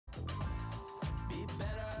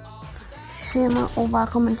Tjena och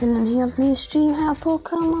välkommen till en helt ny stream här på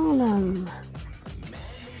kanalen.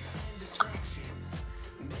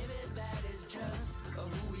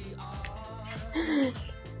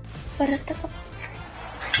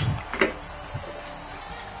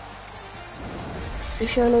 Vi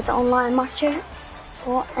kör lite online-matcher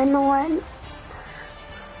på NHL.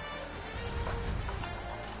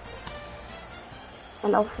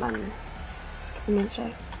 Eller offline, kan man säga.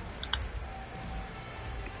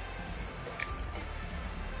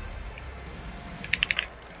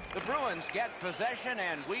 The Bruins get possession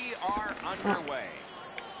and we are underway.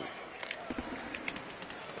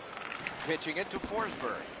 Pitching it to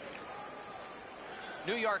Forsberg.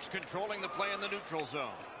 New York's controlling the play in the neutral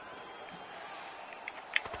zone.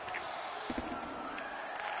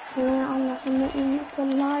 Alla som är inne på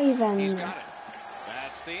liven. He's got it.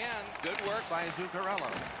 That's the end. Good work by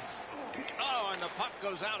Zuccarello. Oh, and the puck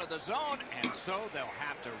goes out of the zone, and so they'll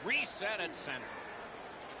have to reset at center.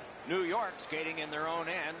 New York skating in their own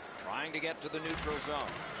end, trying to get to the neutral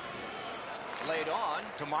zone. Laid on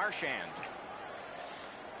to Marchand.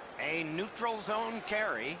 A neutral zone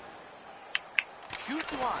carry.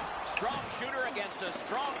 Shoots one. Strong shooter against a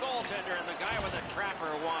strong goaltender, and the guy with a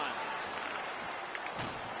trapper won.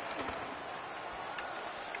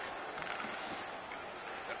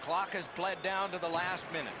 The clock has bled down to the last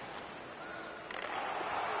minute.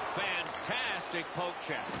 Fantastic poke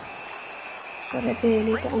check.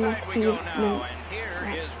 Ringside we go now, and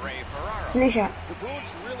here is Ray Ferraro. The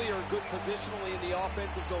Bruins really are good positionally in the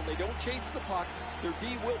offensive zone. They don't chase the puck. Their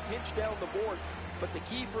D will pinch down the boards, but the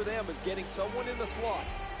key for them is getting someone in the slot.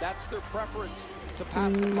 That's their preference, to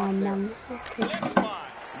pass the puck there. Flip spot.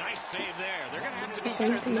 Nice save there. They're going to have to do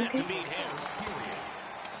better than that to beat him.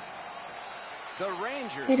 The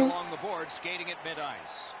Rangers along the board skating at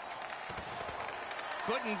mid-ice.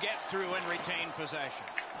 Couldn't get through and retain possession.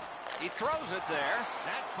 He throws it there.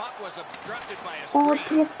 That puck was obstructed by a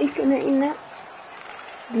screen. Stycken är inne.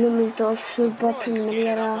 Glöm inte att subba,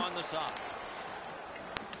 prenumerera,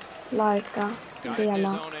 likea,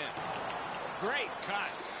 dela.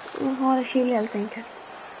 Och ha det chill helt enkelt.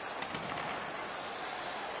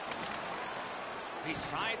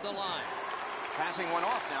 Beside the line. Passing one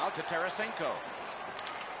off now to Tarasenko.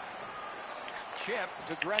 Chip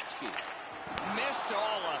to Gretzky. Missed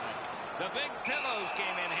all of it. The big pillows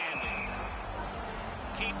came in handy.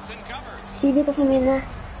 Keeps and covers. Skriv vilka som vinner.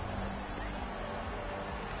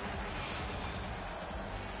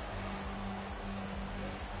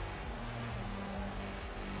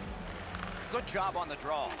 Good job on the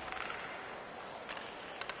draw.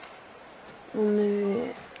 Och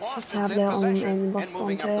nu tävlar jag om en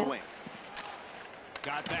Boston-tröja.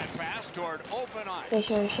 Got that pass toward open Jag ice.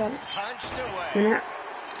 kör. Punched away. Men här.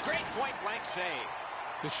 Great point blank save.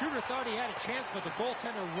 The shooter thought he had a chance, but the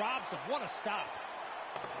goaltender robs him. What a stop.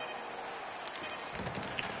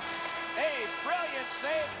 A brilliant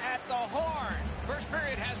save at the horn. First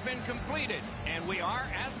period has been completed, and we are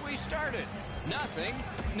as we started. Nothing.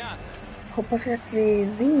 Hoppas att vi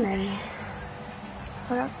vinner.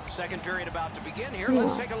 Second period about to begin here.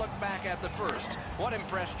 Let's take a look back at the first. What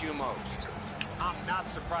impressed you most? I'm not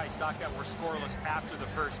surprised, Doc, that we're scoreless after the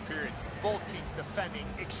first period. Both teams defending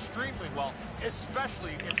extremely well,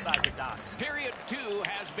 especially inside the dots. Period 2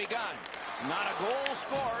 has begun. Not a goal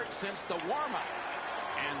scored since the warm-up.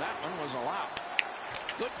 And that one was allowed.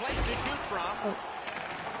 Good place to shoot from.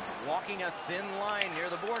 Walking a thin line near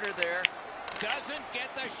the border there. Doesn't get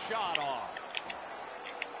the shot off.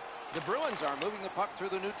 The Bruins are moving the puck through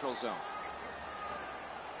the neutral zone.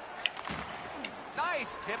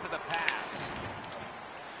 Nice tip of the pass.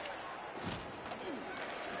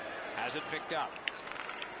 Has it picked up.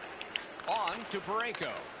 On to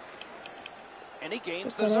Parayko. And he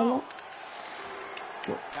gains the zone.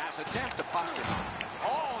 Pass attempt to Pasternak.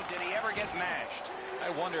 Oh, did he ever get mashed? I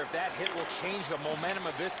wonder if that hit will change the momentum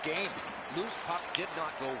of this game. Loose puck did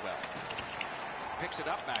not go well. Picks it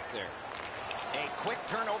up back there. A quick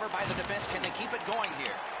turnover by the defense. Can they keep it going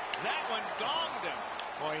here? That one gonged him.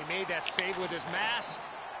 Boy, he made that save with his mask.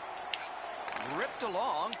 Ripped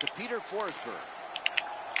along to Peter Forsberg.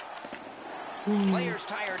 Players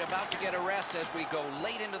tired, about to get a rest as we go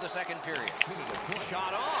late into the second period.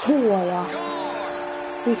 Shot off. Score!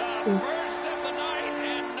 The first of the night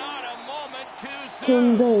and not a moment too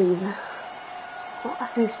soon. Dave. Och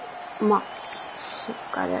assist Mats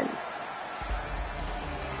Zuccarello.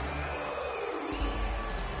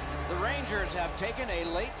 The Rangers have taken a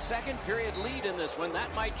late second period lead in this one.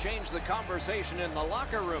 That might change the conversation in the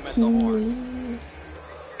locker room at the horn.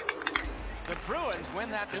 The Bruins win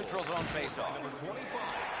that neutral zone faceoff.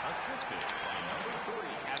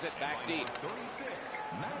 Brings it back deep.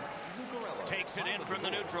 Takes it in from the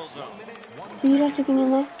neutral zone. 4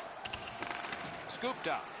 sekunder. Scooped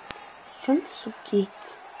up. Känns så gigt.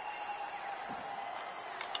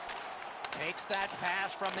 Takes that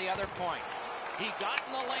pass from the other point. He got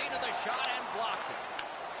in the lane of the shot and blocked it.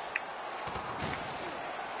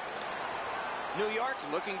 New York's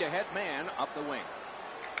looking to head man up the wing.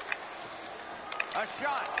 A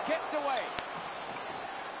shot kicked away.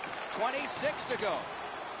 26 to go.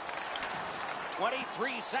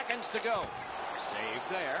 23 seconds to go. Save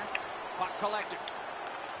there. Puck collected.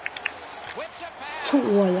 Whips a pass.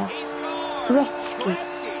 He scores.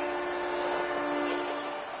 Gretzky.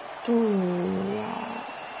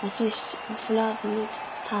 Assist Vladimir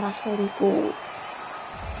Tarasenko.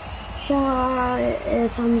 Tja,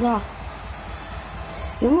 Sandra.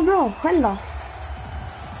 Jag mår bra, själv då.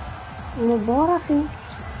 Jag mår bara fint.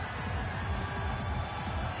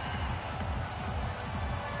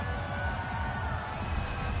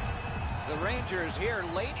 The Rangers here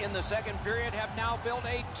late in the second period have now built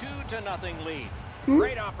a 2-0 lead.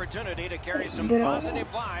 Great opportunity to carry some positive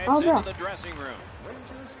vibes into the dressing room.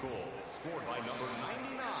 Rangers goal scored by number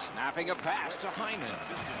 99. Snapping a pass to Hyman.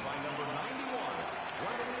 By number 91,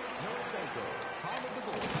 top of the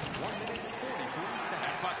goal, 1 minute 43 seconds.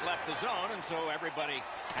 That puck left the zone, and so everybody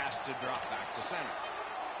has to drop back to center.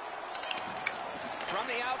 From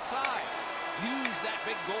the outside, use that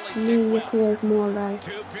big goalie stick well.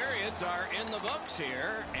 2 periods are in the books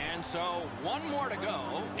here, and so 1 more to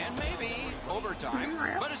go, and maybe overtime,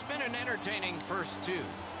 but it's been an entertaining first 2.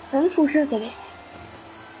 Nu fortsätter vi.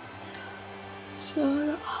 Så.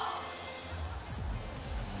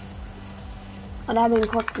 Och det här blir en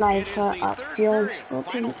kort live för att jag ska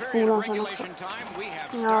till skolan sen också.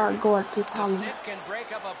 Jag går till Palm.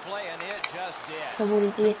 Så bor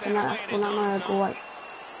inte jättenära skolan när jag går.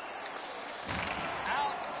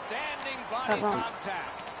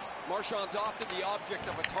 Marchand's often the object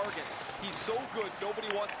of a target. He's so good,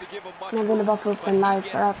 nobody wants to give him much. Jag ville bara få upp en live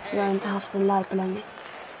för att jag inte haft en live på länge.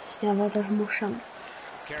 Jag var där för morsan.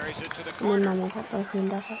 Min mamma och pappa är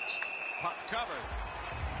skilda så.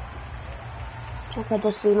 Jag kan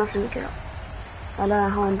inte streama så mycket då. Eller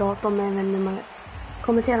ha en dator med vänner med.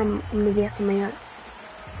 Kommentera om ni vet hur man gör.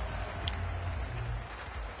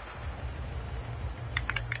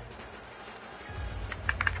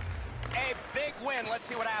 A big win. Let's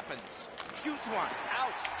see what happens. Shoots one.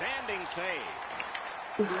 Outstanding save.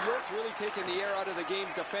 New York's really taken the air out of the game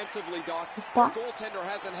defensively, Doc. The goaltender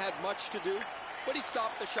hasn't had much to do, but he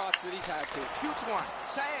stopped the shots that he's had to. Shoots one.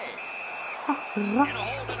 Save. And a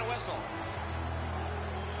hold and a whistle.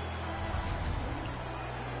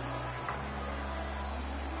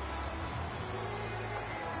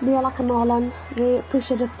 Dela kanalen. Vi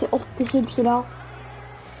pushade upp till 80 subs idag.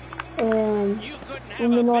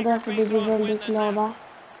 Om vi når det så blir vi väldigt glada.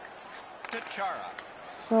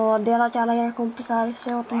 Så dela till alla era kompisar.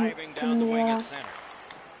 Se åt dem prenumerera.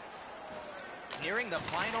 Nearing the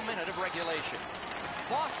final minute of regulation.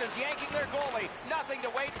 Boston's yanking their goalie. Nothing to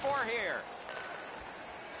wait for here.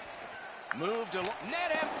 Moved to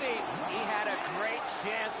net empty. He had a great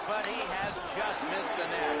chance, but he has just missed the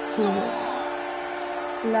net.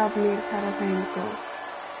 Vladimir Tarasenko.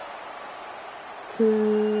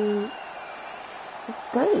 To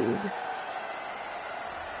Dave.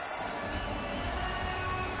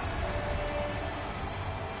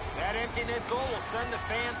 That empty net goal will send the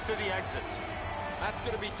fans to the exits. That's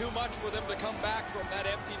going to be too much for them to come back from that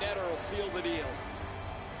empty net, or it'll seal the deal.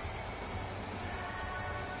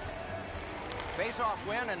 Face-off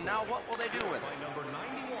win, and now what will they do with it? Number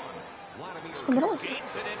 91,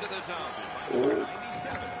 Skates it into the zone.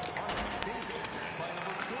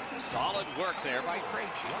 Solid work there by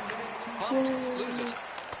Krejci. Bumped, loses.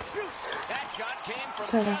 Shoots. That shot came from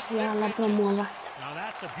just 6 inches. Now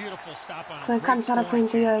that's a beautiful stop on För kan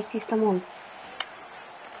Tarasenko göra ett sista mål?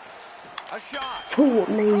 A shot.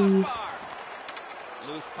 Nej. Crossbar.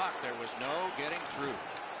 Loose puck. There was no getting through.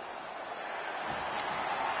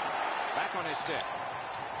 Back on his stick.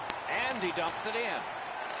 And he dumps it in.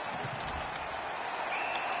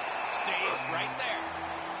 Stays right there.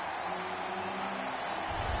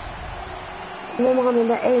 Nu har vi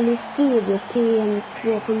med Early Studio TM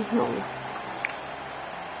 3.0.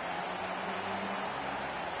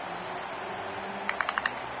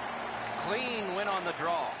 Clean win on the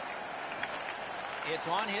draw. It's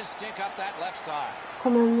on his stick up that left side.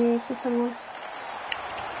 Kommer en sista mål.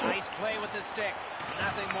 Nice play with the stick.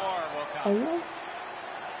 Nothing more will come.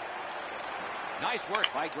 Nice work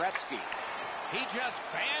by Gretzky. He just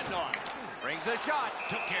fanned on. Brings a shot.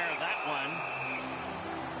 Took care of that one.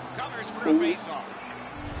 Covers for a face-off.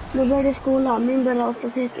 Nu började skolan. Min började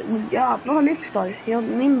 8:30. Jävlar vad lyxor.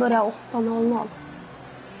 Min började 8:00.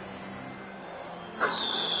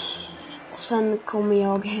 Och sen kommer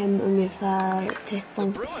jag hem ungefär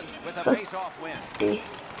 13:40.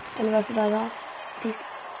 Eller varför det var?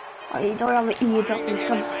 Ja, idag är jag idrott. Vi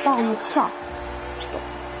ska dansa.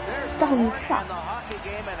 Dansa.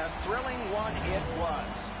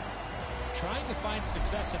 Trying to find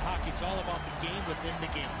success in hockey is all about the game within the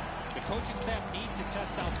game. The coaching staff need to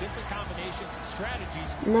test out different combinations and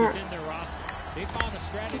strategies within their roster. They found a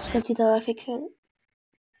strategy. Jag ska titta vad jag fick här.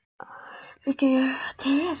 Vilken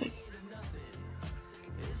trevlig.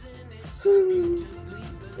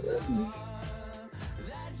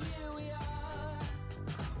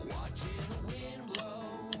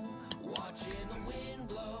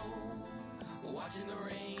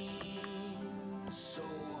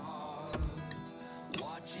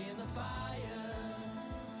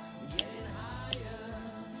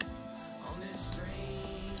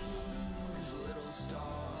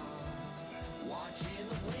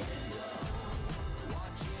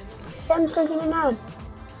 Fem stycken i nöd.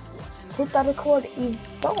 Titta rekord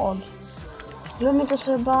idag. Glöm inte att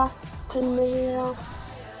subba, prenumerera.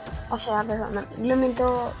 Glöm inte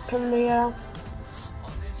att prenumerera.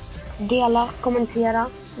 Dela, kommentera,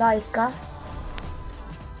 likea.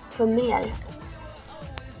 För mer.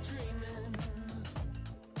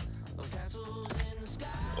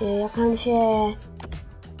 Jag kanske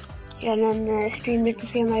gör en stream lite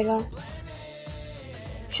senare idag.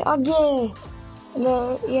 Shaggy!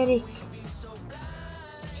 Eller Erik.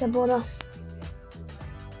 Kör båda.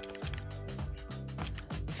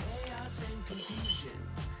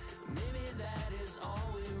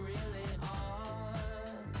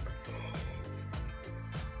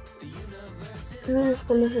 Nu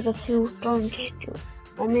skulle jag sätta 14:30.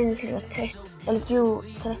 Jag minns det var 30. Eller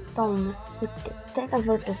 13:40.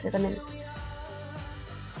 13:40 sätta min.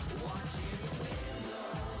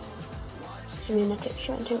 Så mina typ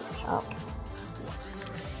 20. Ja.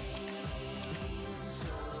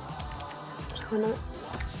 Så.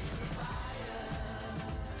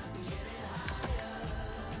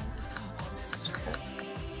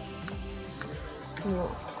 Ja.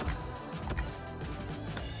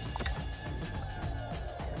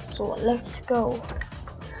 Så, let's go.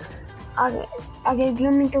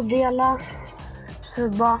 Glöm inte att dela,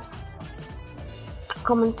 subba,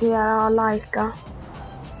 kommentera, likea.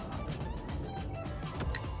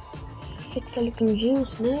 Fixa lite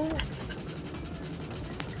ljus nu.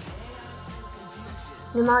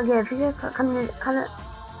 Nu Magge, kan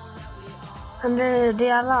du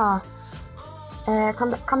dela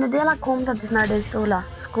kan du dela kontot när du är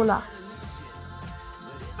skola?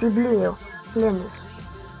 Till Bleo, Linus.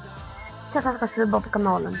 Så att han ska subba på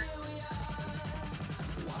kanalen.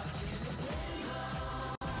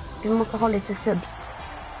 Vi måste ha lite subs.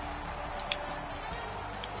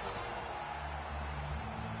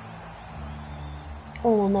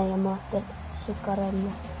 Nej, jag möter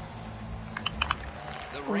Zuccarello.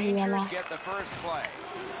 The Rangers get the first play.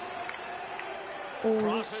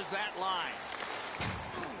 Crosses that line.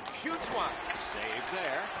 Shoots one. Saves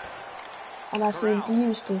there. Han ser inte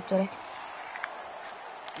ljust ut direkt.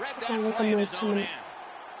 Han kommer ut som en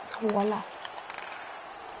håla.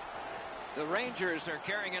 The Rangers are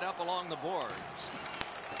carrying it up along the boards.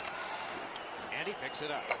 And he picks it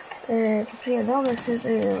up. På fredagen slutar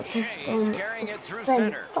det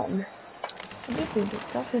 13:15. Det är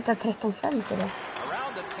tidigt. Jag slutar 13:50 då.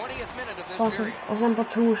 Och sen på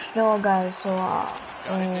torsdagar så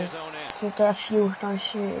slutar jag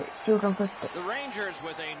 14:40. The Rangers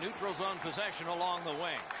with a neutral zone possession along the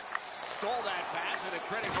wing. Stole that pass at a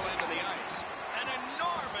critical end of the ice. An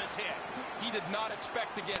enormous hit. He did not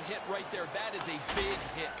expect to get hit right there. That is a big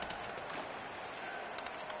hit.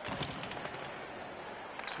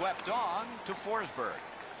 Swept on to Forsberg.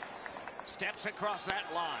 Steps across that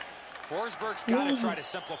line. Forsberg's got to try to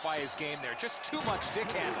simplify his game there. Just too much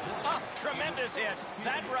stick handle. Oh, tremendous hit.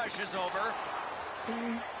 That rush is over.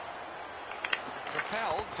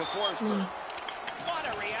 Propelled to Forsberg. What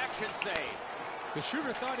a reaction save. The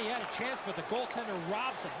shooter thought he had a chance, but the goaltender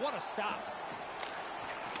robs him. What a stop.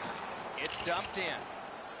 It's dumped in.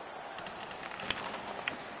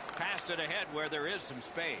 Passed it ahead where there is some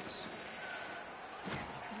space.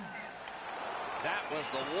 That was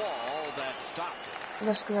the wall that stopped it.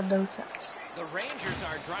 The Rangers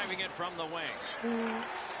are driving it from the wing.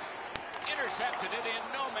 Intercepted it in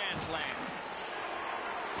no man's land.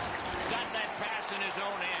 Got that pass in his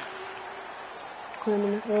own end.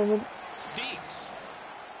 Deeks.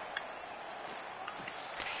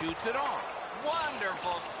 Shoots it on.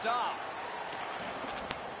 Wonderful stop.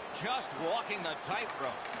 just walking the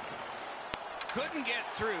tightrope. Couldn't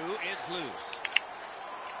get through. It's loose.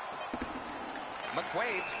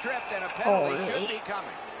 McQuaid's tripped and a penalty should be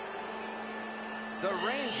coming. The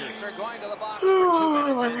Rangers are going to the box for 2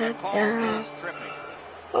 minutes and the call is tripping.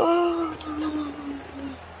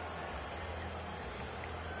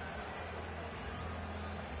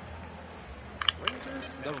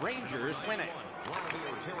 The Rangers win it.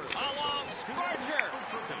 A long scorcher.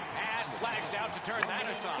 The pad flashed out to turn that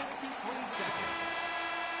aside.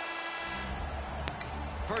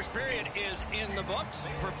 First period is in the books.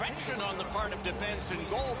 Perfection on the part of defense and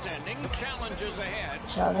goaltending. Challenges ahead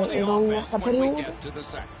for the offense when we get to the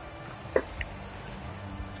second.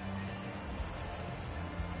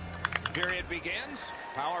 Period begins.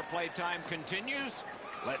 Power play time continues.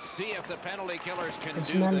 Let's see if the penalty killers can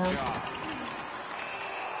do the job.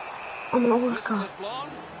 Whistle is blown.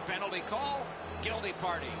 Penalty call. Guilty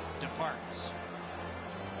party departs.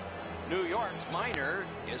 New York's minor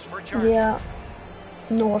is for charge. Yeah.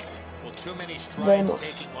 Nos Well, too many strides vemos.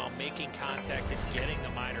 taking while making contact and getting the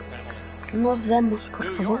minor penalty. Nos vemos, por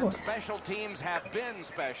New favor. York special teams have been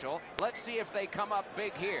special. Let's see if they come up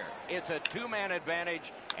big here. It's a two-man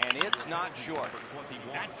advantage, and it's not short.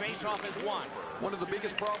 That face-off is won. One of the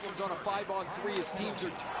biggest problems on a 5-on-3 is teams are...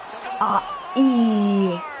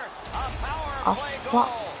 A power play goal,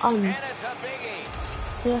 and it's a biggie.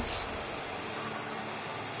 Yes.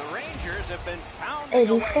 The Rangers have been pounding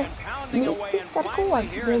away and pounding away, and finally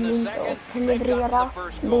here in the second, they've got the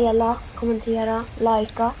first goal. Dela, kommentera,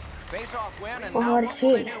 likea. Face-off win, and Och now hör what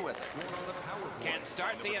will they till. do with it? Can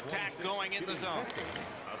start the attack going in the zone.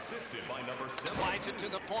 Slides it to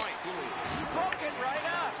the point. Broke it right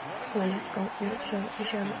up. Kom igen, vi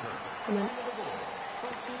kör. Kom igen.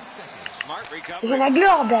 Smart I recovery. hela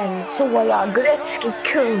graden såg jag Gretzky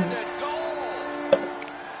kung. And a goal.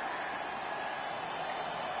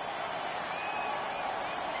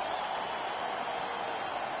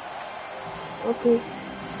 Okej.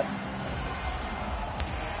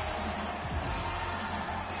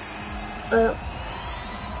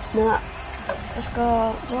 Men jag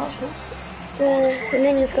ska... Hur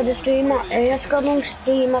länge ska du streama? Jag ska nog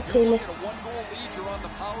streama till...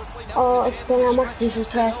 Ja, efter den här matchen så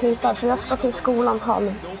tror jag slutar. Så jag ska till skolan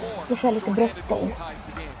halv. Det får lite bråttom.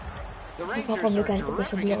 The Pappa Rangers brukar are inte bli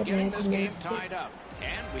så terrific glad at när getting jag this kommer game ut. tied up.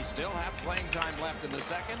 And we still have playing time left in the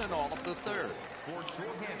second and all of the third.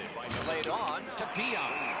 Played on to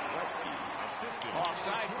Dion.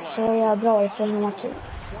 Offside play. Så jag drar efter den här matchen.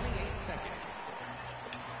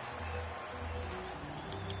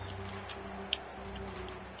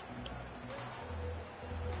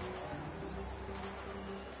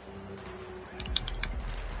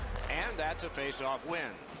 And that's a face-off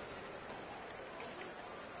win.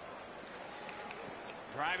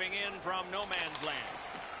 Driving in from no man's land.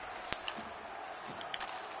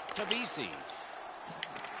 To BC.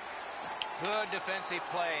 Good defensive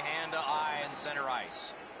play, hand to eye and center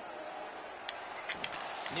ice.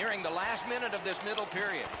 Nearing the last minute of this middle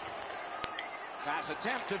period. Pass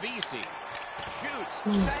attempt to VC. Shoots.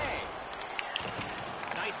 Save.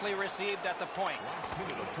 Nicely received at the point.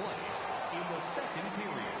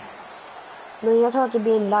 Men jag tror att det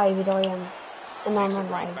blir en live idag igen. En Takes annan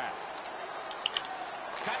it right live. back.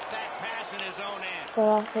 Cut that pass in his own end.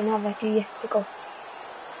 För att den här verkar jättegott.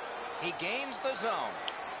 He gains the zone.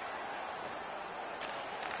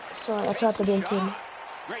 Så jag tror att det blir en till.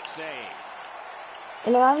 Great save.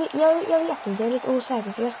 Eller jag vet inte, jag är lite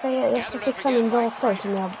osäker. För jag ska fixa min dator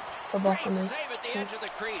som jag står bakom mig. Save at the edge of the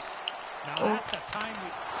crease. Now that's a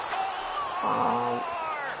timely... Fan.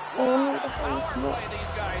 What a power play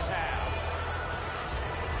these guys have.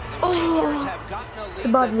 The Rangers have gotten a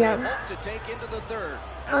lead that they hope to take into the third,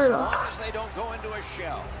 as long as they don't go into a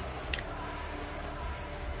shell.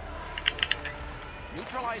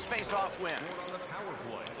 Neutralized face-off win.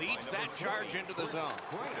 Leads that charge into the zone.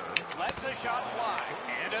 Lets a shot fly.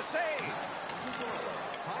 And a save.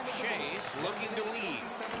 Chase looking to lead.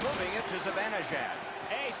 Moving it to Zibanejad.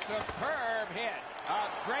 A superb hit. A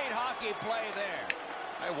great hockey play there.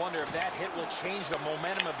 I wonder if that hit will change the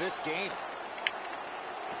momentum of this game.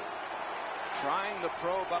 Trying to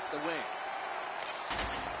probe up the wing.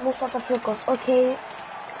 Måste äta frukost, okej.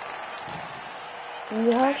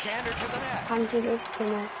 Vi hörs. Backhander to the net. Han kliver upp till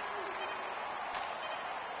mig.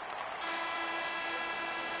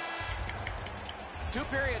 Two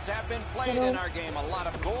periods have been played in our game. A lot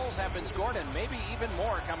of goals have been scored and maybe even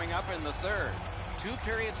more coming up in the third. Two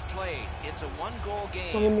periods played. It's a one-goal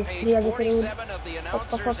game. Page 47 of the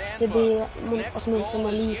Hoppas announcer's att det blir handbook. Next åtminstone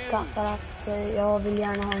goal is lika huge. för att jag vill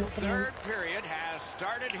gärna ha något. Third period has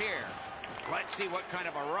started here. Let's see what kind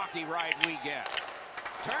of a rocky ride we get.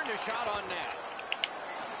 Turned a shot on net.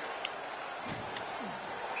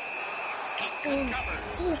 Keeps it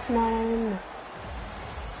covered. Men.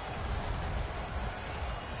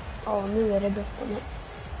 Åh, nu är det döden.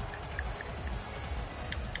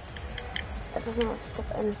 Jag tror snart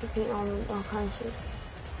stoppa anything on kanske.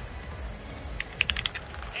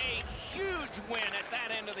 A huge win at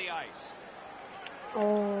that end of the ice.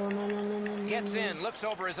 Åh, nej. Gets in, looks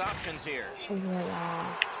over his options here. Ja.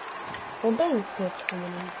 Och bänket kommer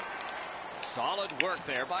in. Solid work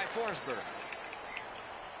there by Forsberg.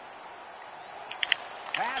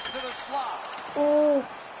 Pass to the slot. Åh.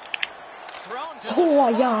 Thrown to the Åh,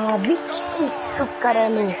 slot. ja, viktigt suckare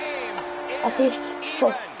nu. Jag fick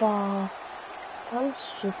stoppa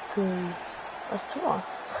halsukung. Vad så?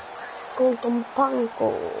 Golden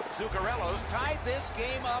Panko. Zuccarello's tied this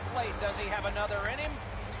game up late. Does he have another in him?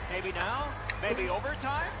 Maybe now? Maybe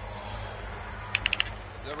overtime?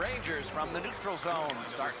 The Rangers from the neutral zone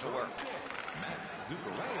start to work. Max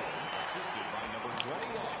Zuccarello, assisted by number 21,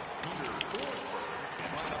 Peter Forsberg,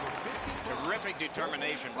 and by number 55. Terrific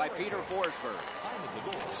determination by Peter Forsberg.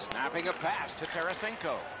 Snapping a pass to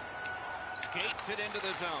Tarasenko. Skates it into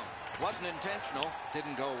the zone. Wasn't intentional,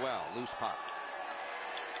 didn't go well. Loose puck.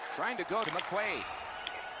 Trying to go to McQuaid.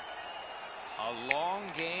 A long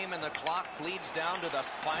game and the clock bleeds down to the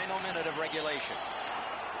final minute of regulation.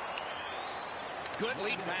 Good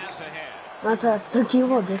lead pass ahead. Vänta, så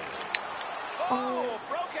kul. Oh,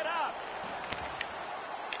 broke it up.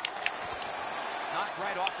 Knocked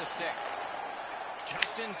right off the stick.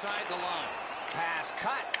 Just inside the line. Pass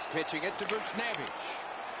cut. Pitching it to Buchnevich.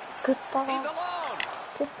 Kutta. He's alone.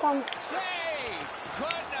 Kutta. Save!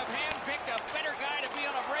 Couldn't have handpicked a better guy to be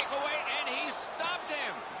on a breakaway, and he stopped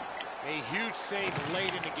him. A huge save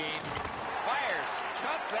late in the game. Fires.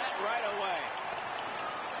 Cut that right away.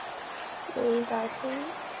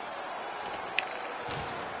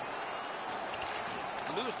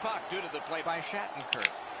 Loose puck due to the play by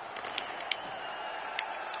Shattenkirk.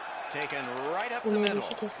 Taken right up the middle.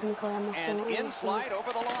 And in flight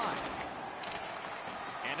over the line.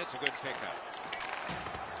 And it's a good pickup.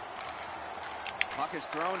 Puck is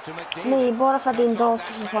thrown to McDavid. Nej, bara för att din dator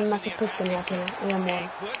så får man sig pucken här till en mål.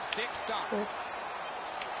 Good stick stop.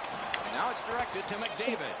 Now it's directed to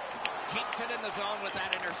McDavid. Keeps it in the zone with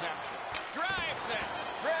that interception. Drives it.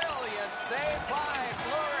 Brilliant save by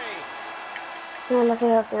Fleury. Snälla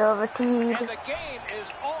säg att det är över tid. And the game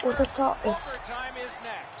is over. Overtime is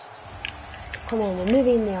next. Kom igen nu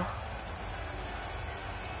vinner jag.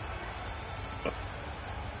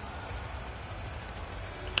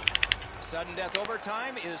 Sudden death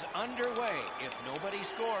overtime is underway. If nobody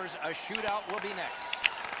scores, a shootout will be next.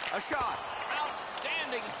 A shot.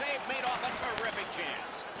 Outstanding save made off a terrific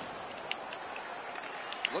chance.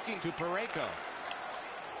 Looking to Parayko.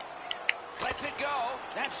 Lets it go.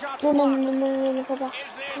 That shot's blocked.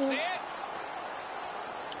 Is this it?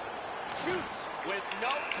 Shoots with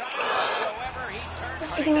no time whatsoever. He turns.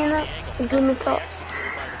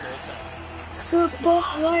 Super,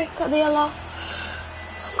 like dela.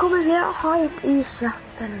 Kommer jag ha ett i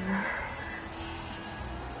chatten?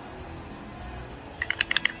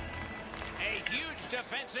 A huge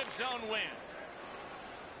defensive zone win.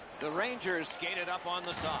 The Rangers skated up on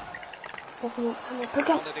the side.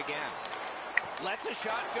 Found it again. Lets a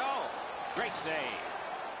shot go. Great save.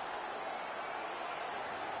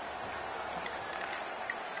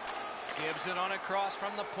 Gives it on a cross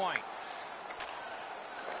from the point.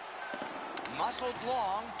 Muscled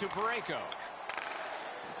long to Parayko.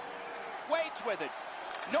 Waits with it.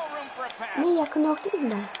 No room for a pass. Nej, jag kunde åkt in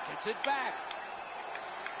där. Gets it back.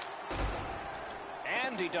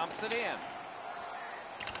 And he dumps it in.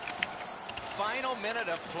 Final minute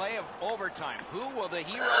of play of overtime. Who will the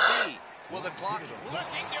hero be? Will the clock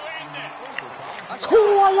looking to end it?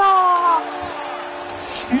 Såla!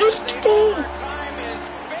 And the overtime is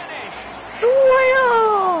finished.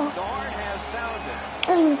 Såla! The horn has sounded.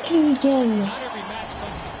 Äntligen! Not every match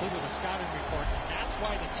comes complete with a scouting report, and that's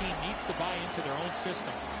why the team needs to buy into their own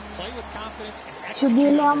system. Play with confidence and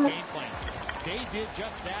execute on their game plan. They did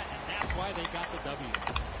just that, and that's why they got the W.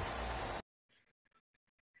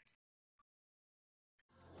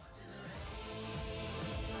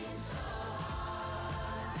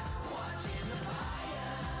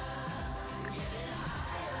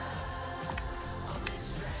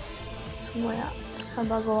 Så jag ska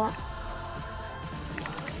bara gå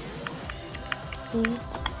hit.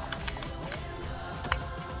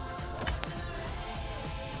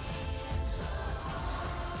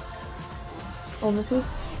 Och precis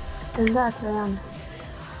den där tröjan.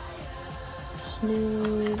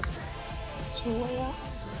 Snyggt. Så jag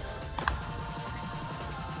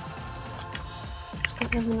ska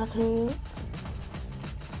med mina tröjor.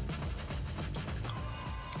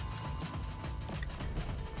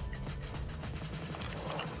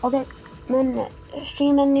 Okej, men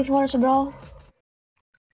streamen, ni får det så bra.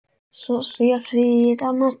 Så ses vi i ett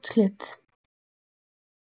annat klipp.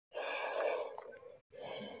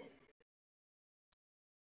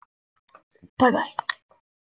 Bye bye.